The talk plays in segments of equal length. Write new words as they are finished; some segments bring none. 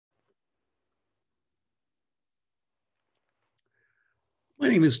My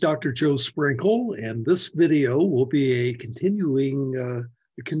name is Dr. Joe Sprinkle, and this video will be a continuation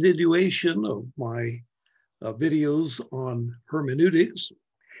of my videos on hermeneutics,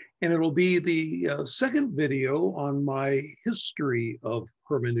 and it'll be the second video on my history of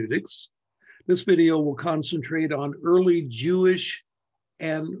hermeneutics. This video will concentrate on early Jewish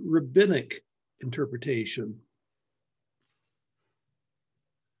and rabbinic interpretation.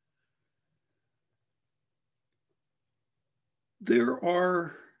 There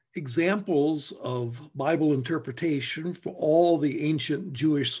are examples of Bible interpretation for all the ancient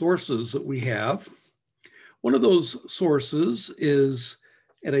Jewish sources that we have. One of those sources is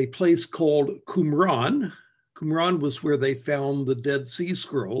at a place called Qumran. Qumran was where they found the Dead Sea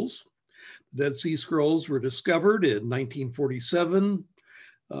Scrolls. The Dead Sea Scrolls were discovered in 1947.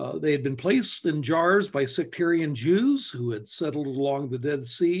 They had been placed in jars by sectarian Jews who had settled along the Dead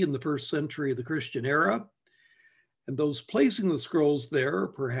Sea in the first century of the Christian era. And those placing the scrolls there,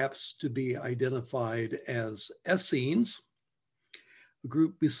 perhaps to be identified as Essenes, a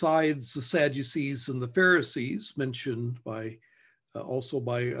group besides the Sadducees and the Pharisees, mentioned by also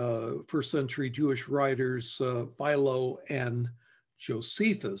by first century Jewish writers Philo and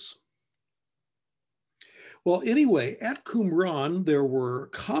Josephus. Well, anyway, at Qumran, there were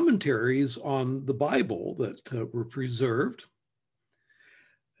commentaries on the Bible that were preserved.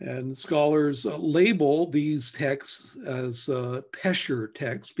 And scholars label these texts as pesher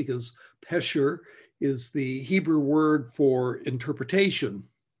texts because pesher is the Hebrew word for interpretation.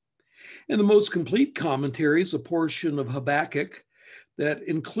 And the most complete commentary is a portion of Habakkuk that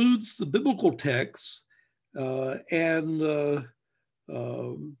includes the biblical texts and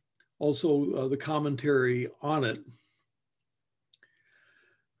also the commentary on it.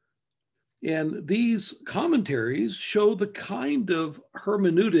 And these commentaries show the kind of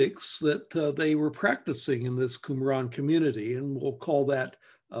hermeneutics that they were practicing in this Qumran community, and we'll call that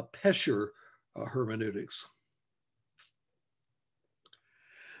pesher hermeneutics.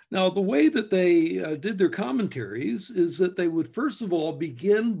 Now, the way that they did their commentaries is that they would first of all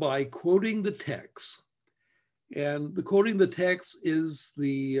begin by quoting the text. And the quoting the text is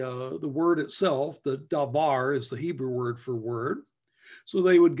the word itself. The davar is the Hebrew word for word. So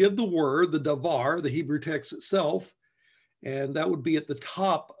they would give the word, the davar, the Hebrew text itself, and that would be at the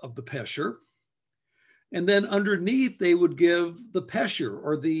top of the pesher. And then underneath, they would give the pesher,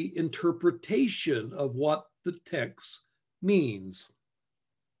 or the interpretation of what the text means.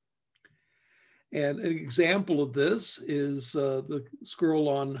 And an example of this is the scroll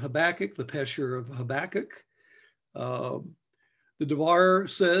on Habakkuk, the pesher of Habakkuk. The davar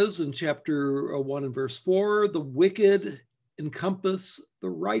says in chapter 1 and verse 4, the wicked encompass the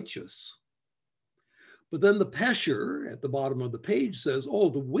righteous. But then the pesher at the bottom of the page says, oh,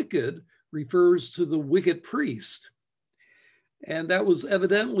 the wicked refers to the wicked priest. And that was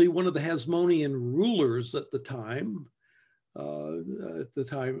evidently one of the Hasmonean rulers at the time.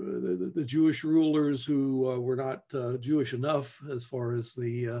 The Jewish rulers who were not Jewish enough as far as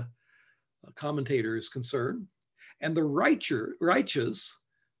the commentator is concerned. And the righteous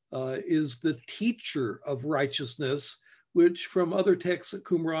is the teacher of righteousness, which from other texts at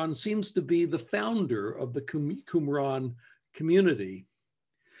Qumran seems to be the founder of the Qumran community.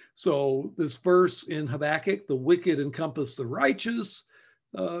 So this verse in Habakkuk, the wicked encompass the righteous,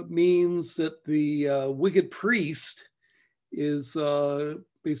 means that the wicked priest is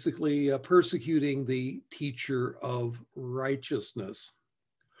basically persecuting the teacher of righteousness.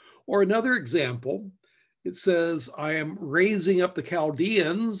 Or another example, it says, I am raising up the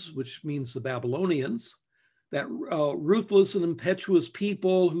Chaldeans, which means the Babylonians, that ruthless and impetuous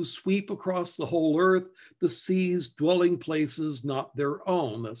people who sweep across the whole earth, the seas, dwelling places not their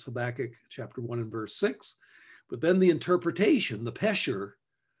own. That's Habakkuk chapter 1 and verse 6. But then the interpretation, the pesher,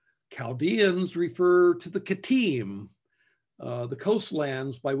 Chaldeans refer to the Kittim, the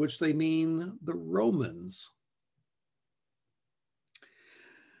coastlands, by which they mean the Romans.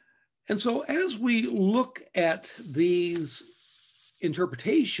 And so as we look at these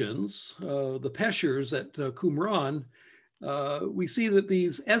interpretations, the peshers at Qumran, we see that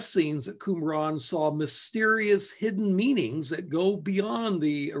these Essenes at Qumran saw mysterious hidden meanings that go beyond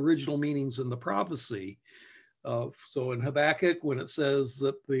the original meanings in the prophecy. So in Habakkuk, when it says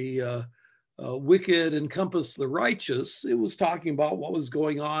that the wicked encompass the righteous, it was talking about what was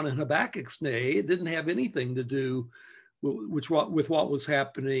going on in Habakkuk's day. It didn't have anything to do with what was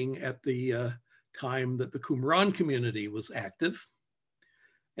happening at the time that the Qumran community was active.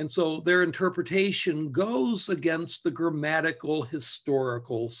 And so their interpretation goes against the grammatical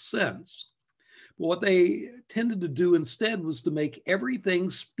historical sense. But what they tended to do instead was to make everything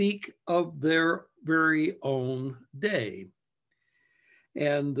speak of their very own day.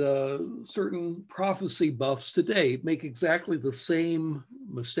 And certain prophecy buffs today make exactly the same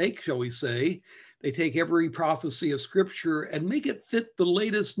mistake, shall we say. They take every prophecy of scripture and make it fit the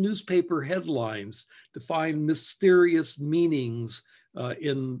latest newspaper headlines to find mysterious meanings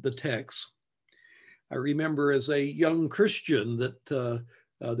in the text. I remember as a young Christian that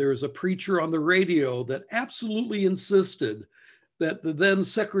there was a preacher on the radio that absolutely insisted that the then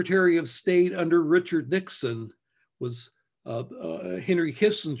Secretary of State under Richard Nixon was Henry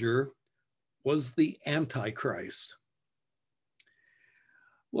Kissinger was the Antichrist.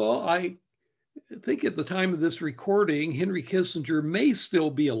 Well, I think at the time of this recording, Henry Kissinger may still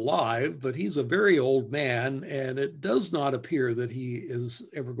be alive, but he's a very old man, and it does not appear that he is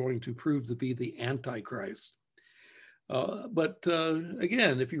ever going to prove to be the Antichrist. But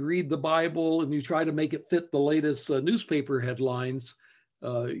again, if you read the Bible and you try to make it fit the latest newspaper headlines,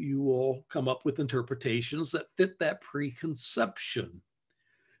 you will come up with interpretations that fit that preconception.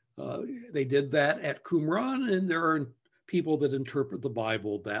 They did that at Qumran, and there are people that interpret the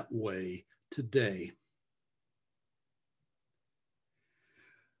Bible that way today.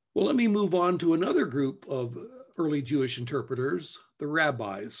 Well, let me move on to another group of early Jewish interpreters, the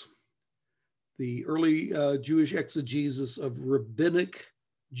rabbis, the early Jewish exegesis of Rabbinic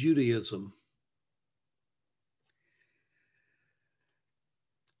Judaism.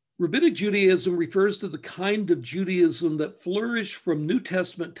 Rabbinic Judaism refers to the kind of Judaism that flourished from New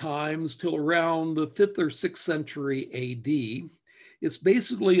Testament times till around the 5th or 6th century AD. It's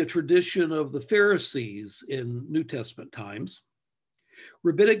basically a tradition of the Pharisees in New Testament times.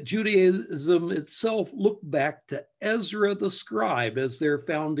 Rabbinic Judaism itself looked back to Ezra the scribe as their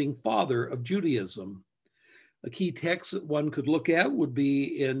founding father of Judaism. A key text that one could look at would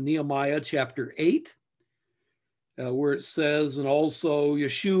be in Nehemiah chapter 8, where it says, and also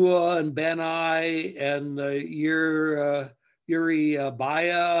Yeshua and Bani and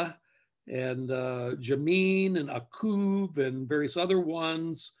Uribiah and Jamin and Akub and various other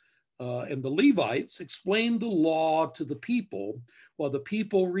ones, and the Levites explained the law to the people while the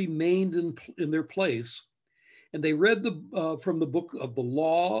people remained in their place. And they read from the book of the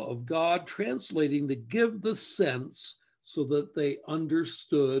law of God, translating to give the sense so that they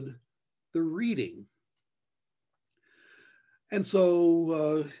understood the reading. And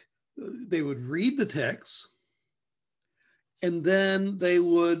so they would read the text, and then they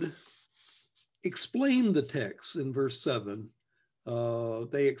would explain the text in verse 7.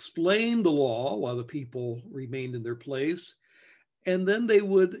 They explained the law while the people remained in their place, and then they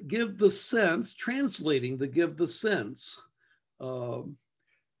would give the sense, translating to give the sense. There's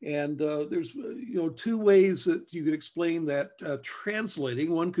two ways that you could explain that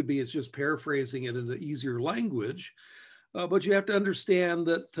translating. One could be it's just paraphrasing it in an easier language. But you have to understand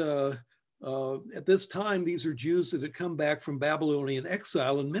that at this time, these are Jews that had come back from Babylonian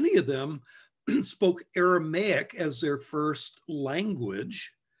exile, and many of them spoke Aramaic as their first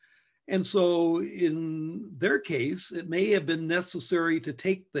language. And so in their case, it may have been necessary to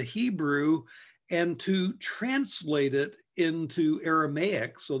take the Hebrew and to translate it into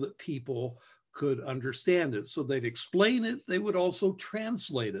Aramaic so that people could understand it. So they'd explain it, they would also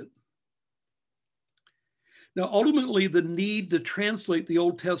translate it. Now, ultimately, the need to translate the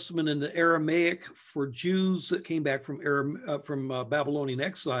Old Testament into Aramaic for Jews that came back from Babylonian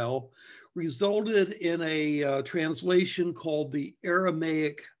exile resulted in a translation called the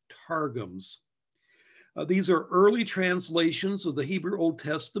Aramaic Targums. These are early translations of the Hebrew Old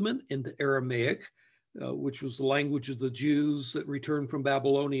Testament into Aramaic, which was the language of the Jews that returned from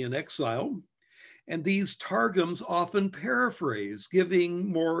Babylonian exile. And these Targums often paraphrase, giving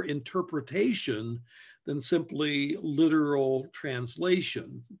more interpretation than simply literal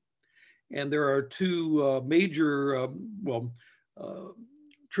translation. And there are two major,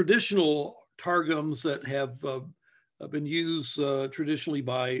 traditional Targums that have been used traditionally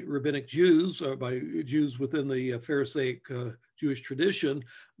by Rabbinic Jews, or by Jews within the Pharisaic Jewish tradition.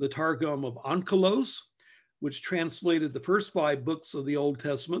 The Targum of Onkelos, which translated the first 5 books of the Old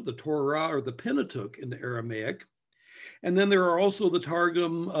Testament, the Torah or the Pentateuch, into Aramaic. And then there are also the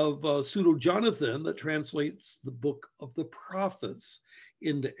Targum of Pseudo-Jonathan that translates the book of the prophets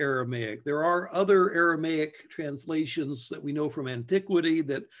into Aramaic. There are other Aramaic translations that we know from antiquity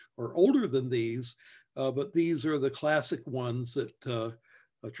that are older than these, but these are the classic ones that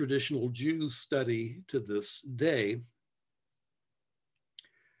traditional Jews study to this day.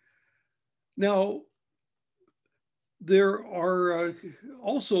 Now, there are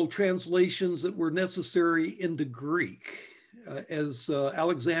also translations that were necessary into Greek. As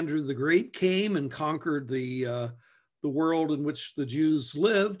Alexander the Great came and conquered the world in which the Jews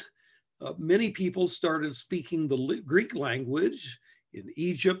lived, many people started speaking the Greek language In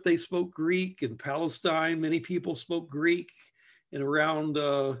Egypt, they spoke Greek. In Palestine, many people spoke Greek. And around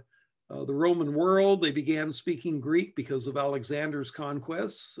the Roman world, they began speaking Greek because of Alexander's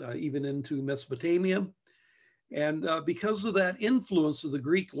conquests, even into Mesopotamia. And because of that influence of the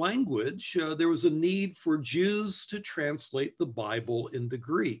Greek language, there was a need for Jews to translate the Bible into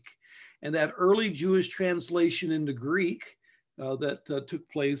Greek. And that early Jewish translation into Greek that took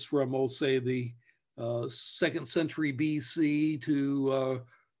place from, oh, say, the 2nd century BC to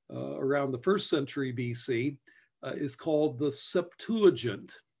around the 1st century BC is called the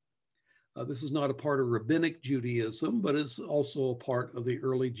Septuagint. This is not a part of Rabbinic Judaism, but it's also a part of the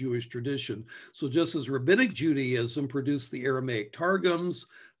early Jewish tradition. So just as Rabbinic Judaism produced the Aramaic Targums,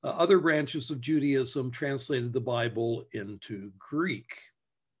 other branches of Judaism translated the Bible into Greek.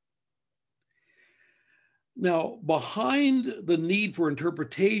 Now, behind the need for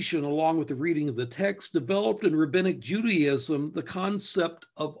interpretation, along with the reading of the text, developed in Rabbinic Judaism the concept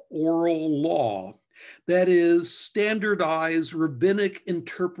of oral law. That is, standardized rabbinic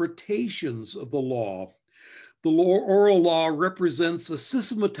interpretations of the law. The oral law represents a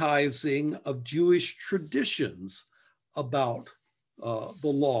systematizing of Jewish traditions about the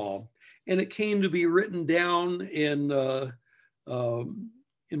law. And it came to be written down in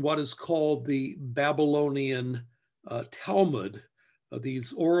what is called the Babylonian Talmud.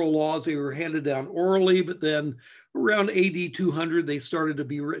 These oral laws, they were handed down orally, but then around AD 200, they started to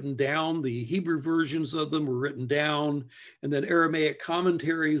be written down. The Hebrew versions of them were written down, and then Aramaic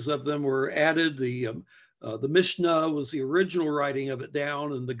commentaries of them were added. The Mishnah was the original writing of it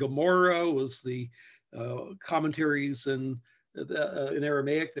down, and the Gemara was the commentaries in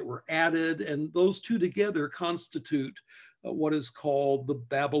Aramaic that were added, and those two together constitute what is called the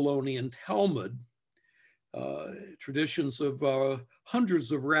Babylonian Talmud. Traditions of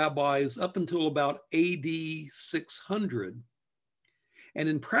hundreds of rabbis up until about AD 600. And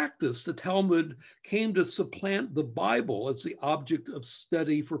in practice, the Talmud came to supplant the Bible as the object of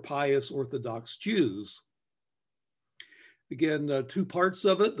study for pious Orthodox Jews. Again, two parts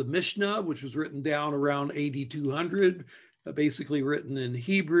of it: the Mishnah, which was written down around AD 200, basically written in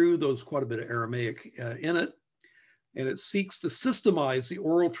Hebrew. There's quite a bit of Aramaic in it. And it seeks to systemize the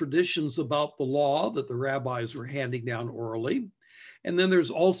oral traditions about the law that the rabbis were handing down orally. And then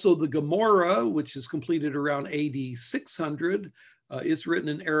there's also the Gemara, which is completed around AD 600. It's written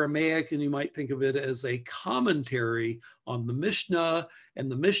in Aramaic, and you might think of it as a commentary on the Mishnah.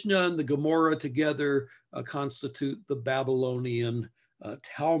 And the Mishnah and the Gemara together constitute the Babylonian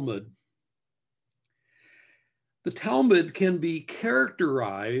Talmud. The Talmud can be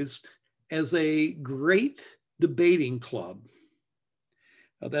characterized as a great debating club.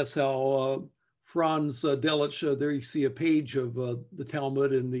 That's how Franz Delitzsch, there you see a page of the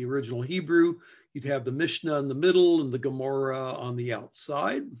Talmud in the original Hebrew. You'd have the Mishnah in the middle and the Gemara on the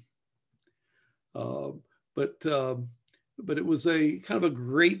outside. But it was a kind of a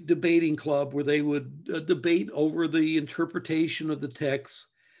great debating club where they would debate over the interpretation of the text.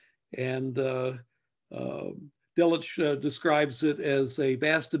 And Delitzsch describes it as a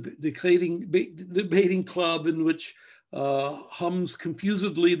vast debating club in which hums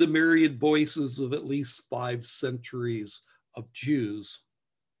confusedly the myriad voices of at least 5 centuries of Jews.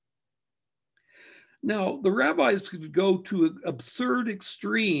 Now, the rabbis could go to absurd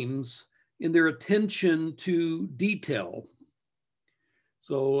extremes in their attention to detail.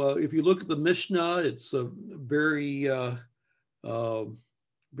 So if you look at the Mishnah, it's a very,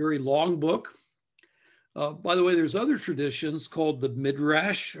 very long book. By the way, there's other traditions called the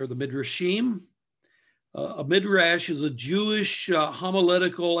Midrash or the Midrashim. A Midrash is a Jewish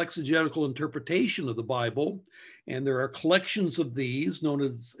homiletical exegetical interpretation of the Bible, and there are collections of these known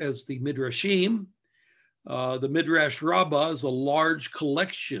as the Midrashim. The Midrash Rabbah is a large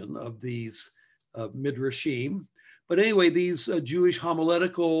collection of these Midrashim. But anyway, these Jewish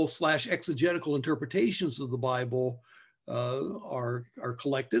homiletical / exegetical interpretations of the Bible are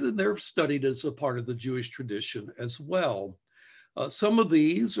collected, and they're studied as a part of the Jewish tradition as well. Some of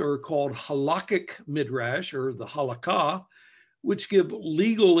these are called halakhic midrash, or the halakha, which give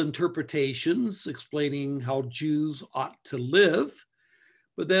legal interpretations explaining how Jews ought to live.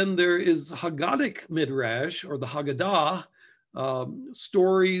 But then there is Haggadic midrash, or the Haggadah,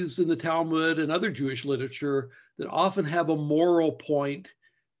 stories in the Talmud and other Jewish literature that often have a moral point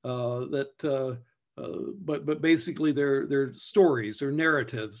but basically they're stories, they're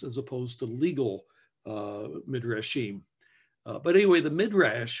narratives as opposed to legal midrashim. But anyway, the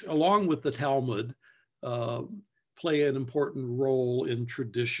Midrash, along with the Talmud, play an important role in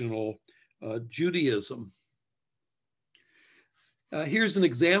traditional Judaism. Here's an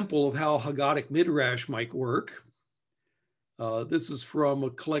example of how Haggadic Midrash might work. This is from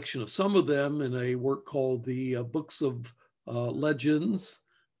a collection of some of them in a work called the Books of Legends,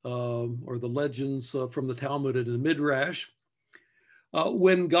 or the Legends from the Talmud and the Midrash.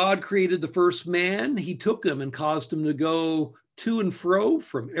 When God created the first man, he took him and caused him to go to and fro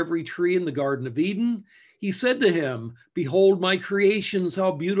from every tree in the Garden of Eden. He said to him, "Behold my creations,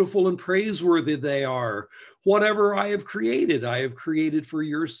 how beautiful and praiseworthy they are. Whatever I have created for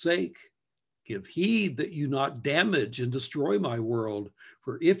your sake. Give heed that you not damage and destroy my world,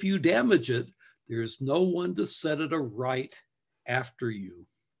 for if you damage it, there is no one to set it aright after you."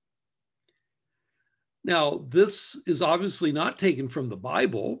 Now, this is obviously not taken from the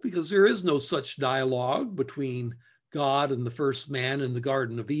Bible, because there is no such dialogue between God and the first man in the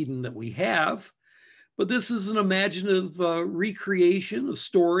Garden of Eden that we have. But this is an imaginative recreation, a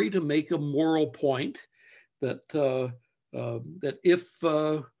story to make a moral point that, that if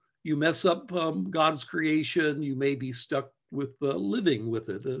you mess up God's creation, you may be stuck with living with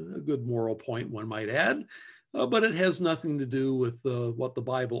it. A good moral point, one might add, but it has nothing to do with what the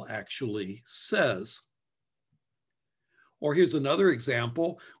Bible actually says. Or here's another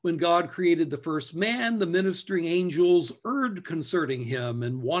example. When God created the first man, the ministering angels erred concerning him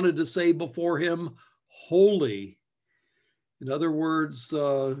and wanted to say before him, "Holy." In other words,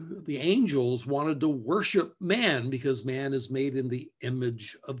 the angels wanted to worship man because man is made in the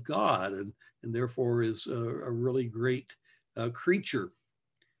image of God, and therefore is a really great creature.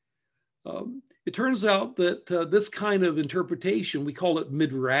 It turns out that this kind of interpretation, we call it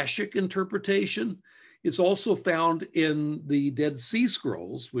midrashic interpretation, is also found in the Dead Sea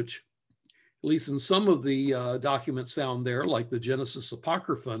Scrolls, which, at least in some of the documents found there, like the Genesis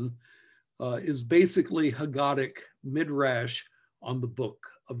Apocryphon, is basically Haggadic midrash on the book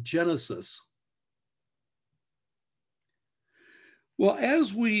of Genesis. Well,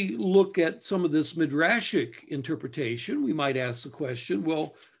 as we look at some of this midrashic interpretation, we might ask the question,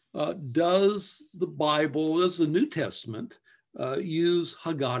 well, does the Bible, does the New Testament use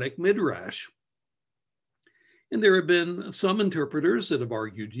Haggadic midrash? And there have been some interpreters that have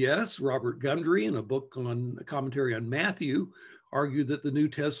argued yes. Robert Gundry, in a book on a commentary on Matthew, argued that the New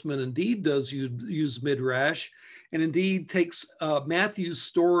Testament indeed does use midrash, and indeed takes Matthew's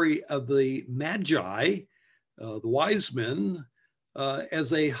story of the Magi, the wise men,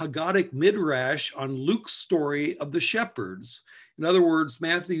 as a Haggadic midrash on Luke's story of the shepherds. In other words,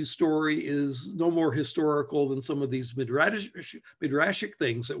 Matthew's story is no more historical than some of these midrashic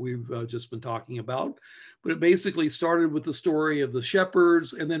things that we've just been talking about, but it basically started with the story of the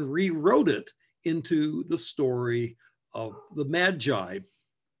shepherds and then rewrote it into the story of the Magi.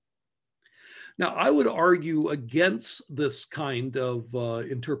 Now, I would argue against this kind of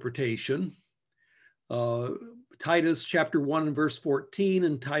interpretation. Titus chapter 1 and verse 14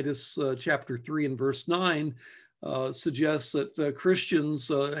 and Titus chapter 3 and verse 9 suggests that Christians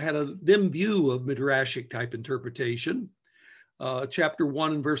had a dim view of midrashic type interpretation. Chapter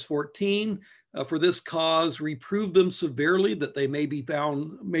 1 and verse 14, for this cause reprove them severely, that they may be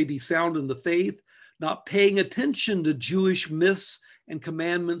sound in the faith, not paying attention to Jewish myths and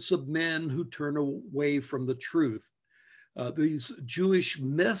commandments of men who turn away from the truth. These Jewish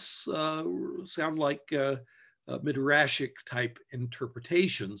myths sound like midrashic type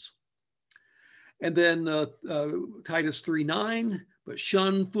interpretations. And then Titus 3:9, but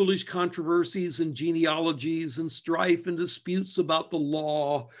shun foolish controversies and genealogies and strife and disputes about the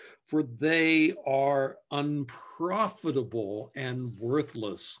law, for they are unprofitable and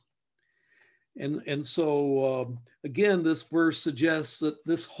worthless. And so, again, this verse suggests that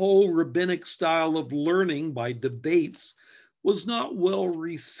this whole rabbinic style of learning by debates was not well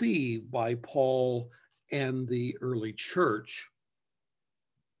received by Paul and the early church.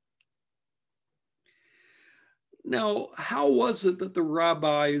 Now, how was it that the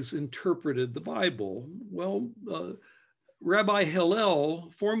rabbis interpreted the Bible? Well, Rabbi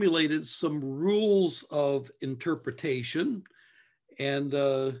Hillel formulated some rules of interpretation,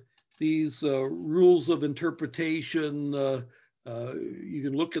 and these rules of interpretation, you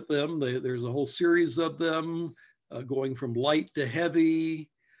can look at them. There's a whole series of them, going from light to heavy,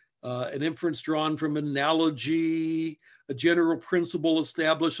 an inference drawn from an analogy, a general principle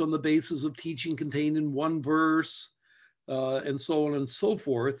established on the basis of teaching contained in one verse, and so on and so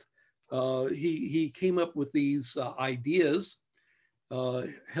forth. He came up with these ideas.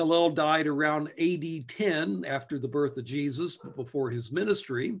 Hillel died around AD 10 after the birth of Jesus, but before his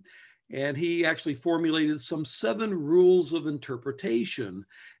ministry. And he actually formulated some 7 rules of interpretation.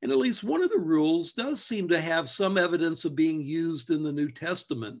 And at least one of the rules does seem to have some evidence of being used in the New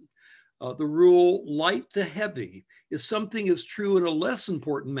Testament. The rule light to heavy. If something is true in a less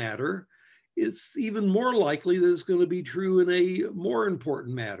important matter, it's even more likely that it's going to be true in a more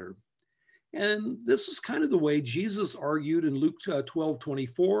important matter. And this is kind of the way Jesus argued in Luke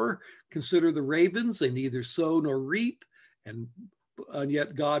 12:24. Consider the ravens, they neither sow nor reap, and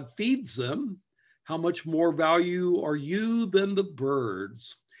yet God feeds them. How much more value are you than the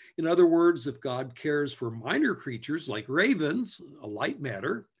birds? In other words, if God cares for minor creatures like ravens, a light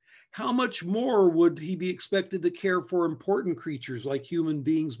matter, how much more would he be expected to care for important creatures like human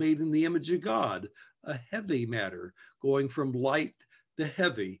beings made in the image of God, a heavy matter, going from light to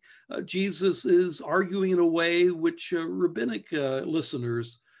heavy? Jesus is arguing in a way which rabbinic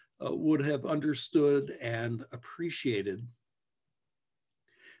listeners would have understood and appreciated.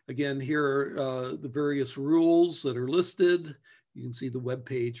 Again, here are the various rules that are listed. You can see the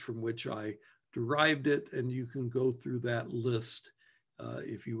webpage from which I derived it, and you can go through that list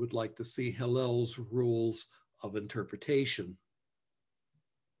if you would like to see Hillel's rules of interpretation.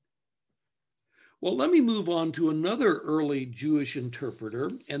 Well, let me move on to another early Jewish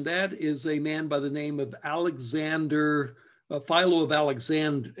interpreter, and that is a man by the name of Philo of Philo of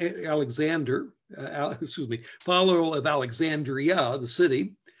Alexandria, the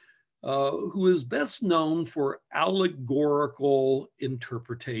city, who is best known for allegorical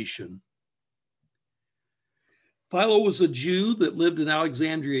interpretation. Philo was a Jew that lived in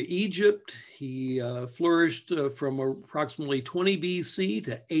Alexandria, Egypt. He flourished from approximately 20 BC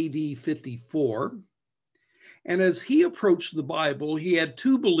to AD 54. And as he approached the Bible, he had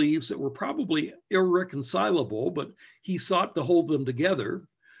two beliefs that were probably irreconcilable, but he sought to hold them together.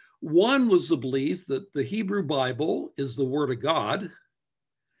 One was the belief that the Hebrew Bible is the Word of God.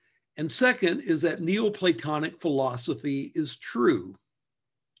 And second is that Neoplatonic philosophy is true.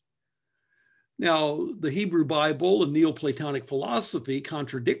 Now, the Hebrew Bible and Neoplatonic philosophy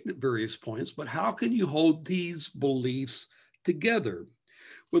contradict at various points, but how can you hold these beliefs together?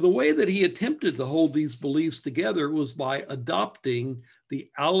 Well, the way that he attempted to hold these beliefs together was by adopting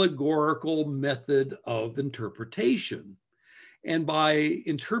the allegorical method of interpretation. And by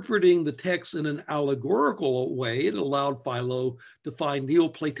interpreting the text in an allegorical way, it allowed Philo to find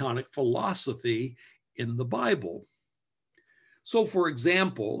Neoplatonic philosophy in the Bible. So, for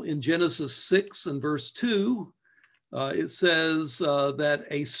example, in Genesis 6 and verse 2, it says that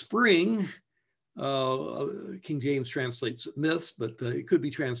a spring, King James translates it mist, but it could be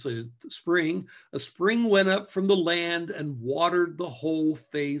translated spring, a spring went up from the land and watered the whole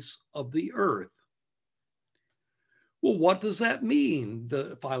face of the earth. Well, what does that mean?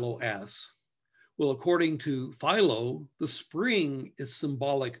 Philo asks. Well, according to Philo, the spring is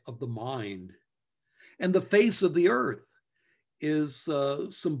symbolic of the mind, and the face of the earth is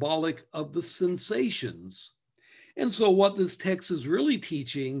symbolic of the sensations. And so what this text is really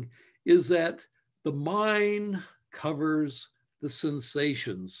teaching is that the mind covers the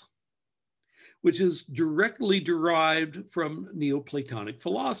sensations, which is directly derived from Neoplatonic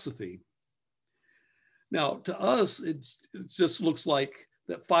philosophy. Now, to us, it just looks like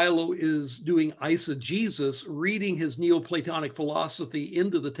that Philo is doing eisegesis, reading his Neoplatonic philosophy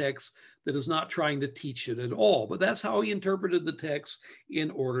into the text that is not trying to teach it at all. But that's how he interpreted the text in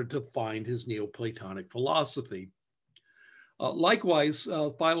order to find his Neoplatonic philosophy. Likewise,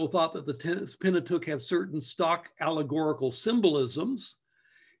 Philo thought that the Pentateuch had certain stock allegorical symbolisms.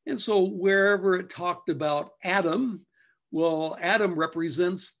 And so wherever it talked about Adam, well, Adam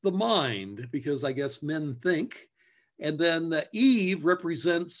represents the mind, because I guess men think. And then Eve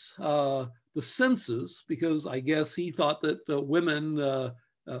represents the senses, because I guess he thought that women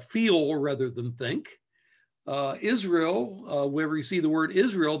feel rather than think. Israel, wherever you see the word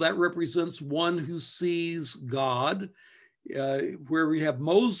Israel, that represents one who sees God. Where we have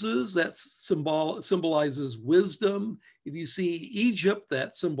Moses, that symbolizes wisdom. If you see Egypt,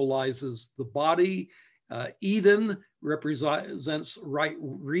 that symbolizes the body. Eden represents right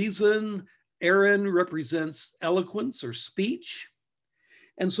reason. Aaron represents eloquence or speech.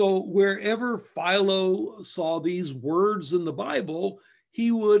 And so wherever Philo saw these words in the Bible,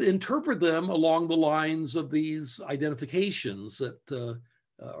 he would interpret them along the lines of these identifications that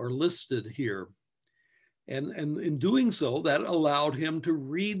are listed here. And in doing so, that allowed him to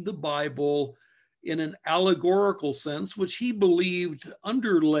read the Bible in an allegorical sense, which he believed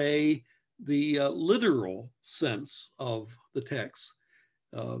underlay the literal sense of the text.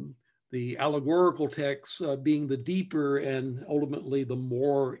 The allegorical text being the deeper and ultimately the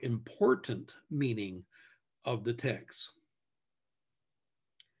more important meaning of the text.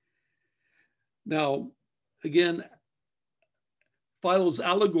 Now, again, Philo's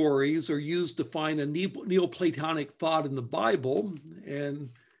allegories are used to find a Neoplatonic thought in the Bible, and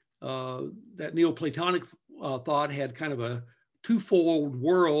that Neoplatonic thought had kind of a twofold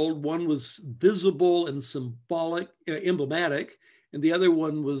world. One was visible and symbolic, emblematic, and the other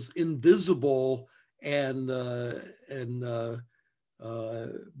one was invisible and but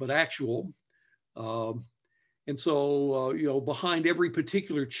actual. And so, behind every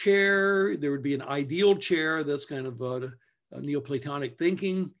particular chair, there would be an ideal chair. That's kind of a Neoplatonic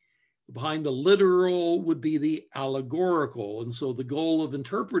thinking. Behind the literal would be the allegorical. And so the goal of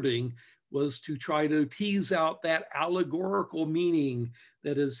interpreting was to try to tease out that allegorical meaning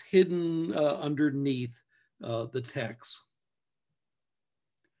that is hidden underneath the text.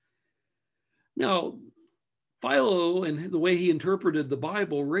 Now, Philo and the way he interpreted the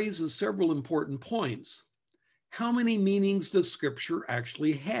Bible raises several important points. How many meanings does Scripture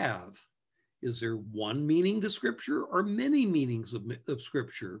actually have? Is there one meaning to Scripture or many meanings of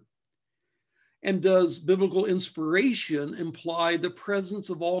Scripture? And does biblical inspiration imply the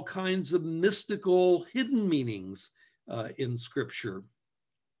presence of all kinds of mystical hidden meanings in Scripture?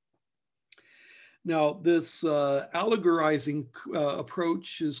 Now, this allegorizing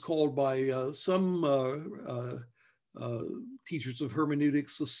approach is called by some teachers of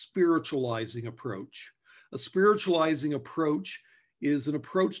hermeneutics a spiritualizing approach. A spiritualizing approach is an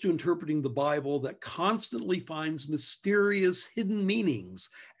approach to interpreting the Bible that constantly finds mysterious hidden meanings,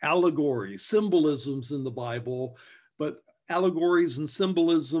 allegories, symbolisms in the Bible, but allegories and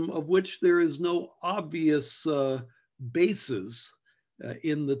symbolism of which there is no obvious basis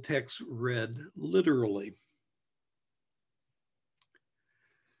in the text read literally.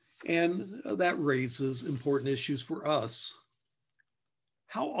 And that raises important issues for us.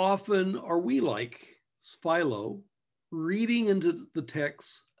 How often are we like Philo, reading into the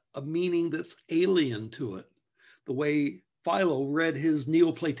text a meaning that's alien to it, the way Philo read his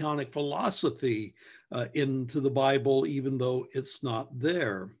Neoplatonic philosophy into the Bible, even though it's not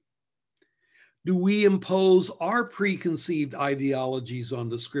there? Do we impose our preconceived ideologies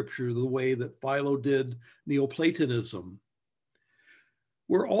onto Scripture the way that Philo did Neoplatonism?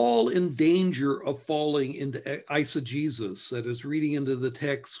 We're all in danger of falling into eisegesis, that is, reading into the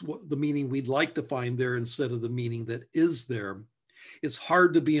text the meaning we'd like to find there instead of the meaning that is there. It's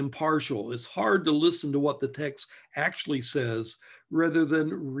hard to be impartial. It's hard to listen to what the text actually says rather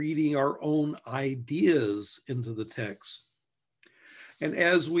than reading our own ideas into the text. And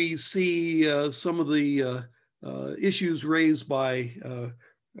as we see some of the issues raised by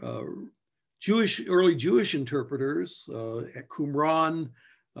early Jewish interpreters at Qumran,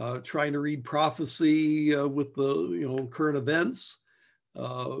 trying to read prophecy with the current events,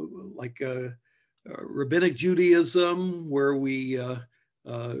 like Rabbinic Judaism, where we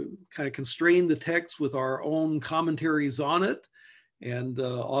kind of constrain the text with our own commentaries on it, and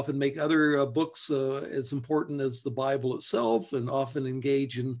often make other books as important as the Bible itself, and often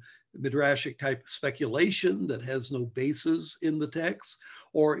engage in midrashic type speculation that has no basis in the text.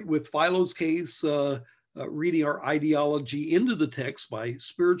 Or with Philo's case, reading our ideology into the text by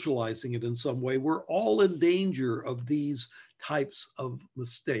spiritualizing it in some way. We're all in danger of these types of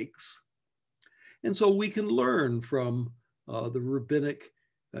mistakes. And so we can learn from the rabbinic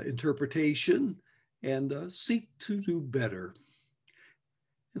interpretation and seek to do better.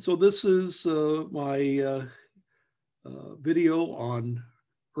 And so this is my video on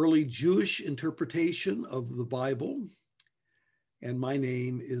early Jewish interpretation of the Bible. And my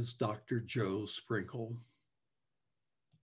name is Dr. Joe Sprinkle.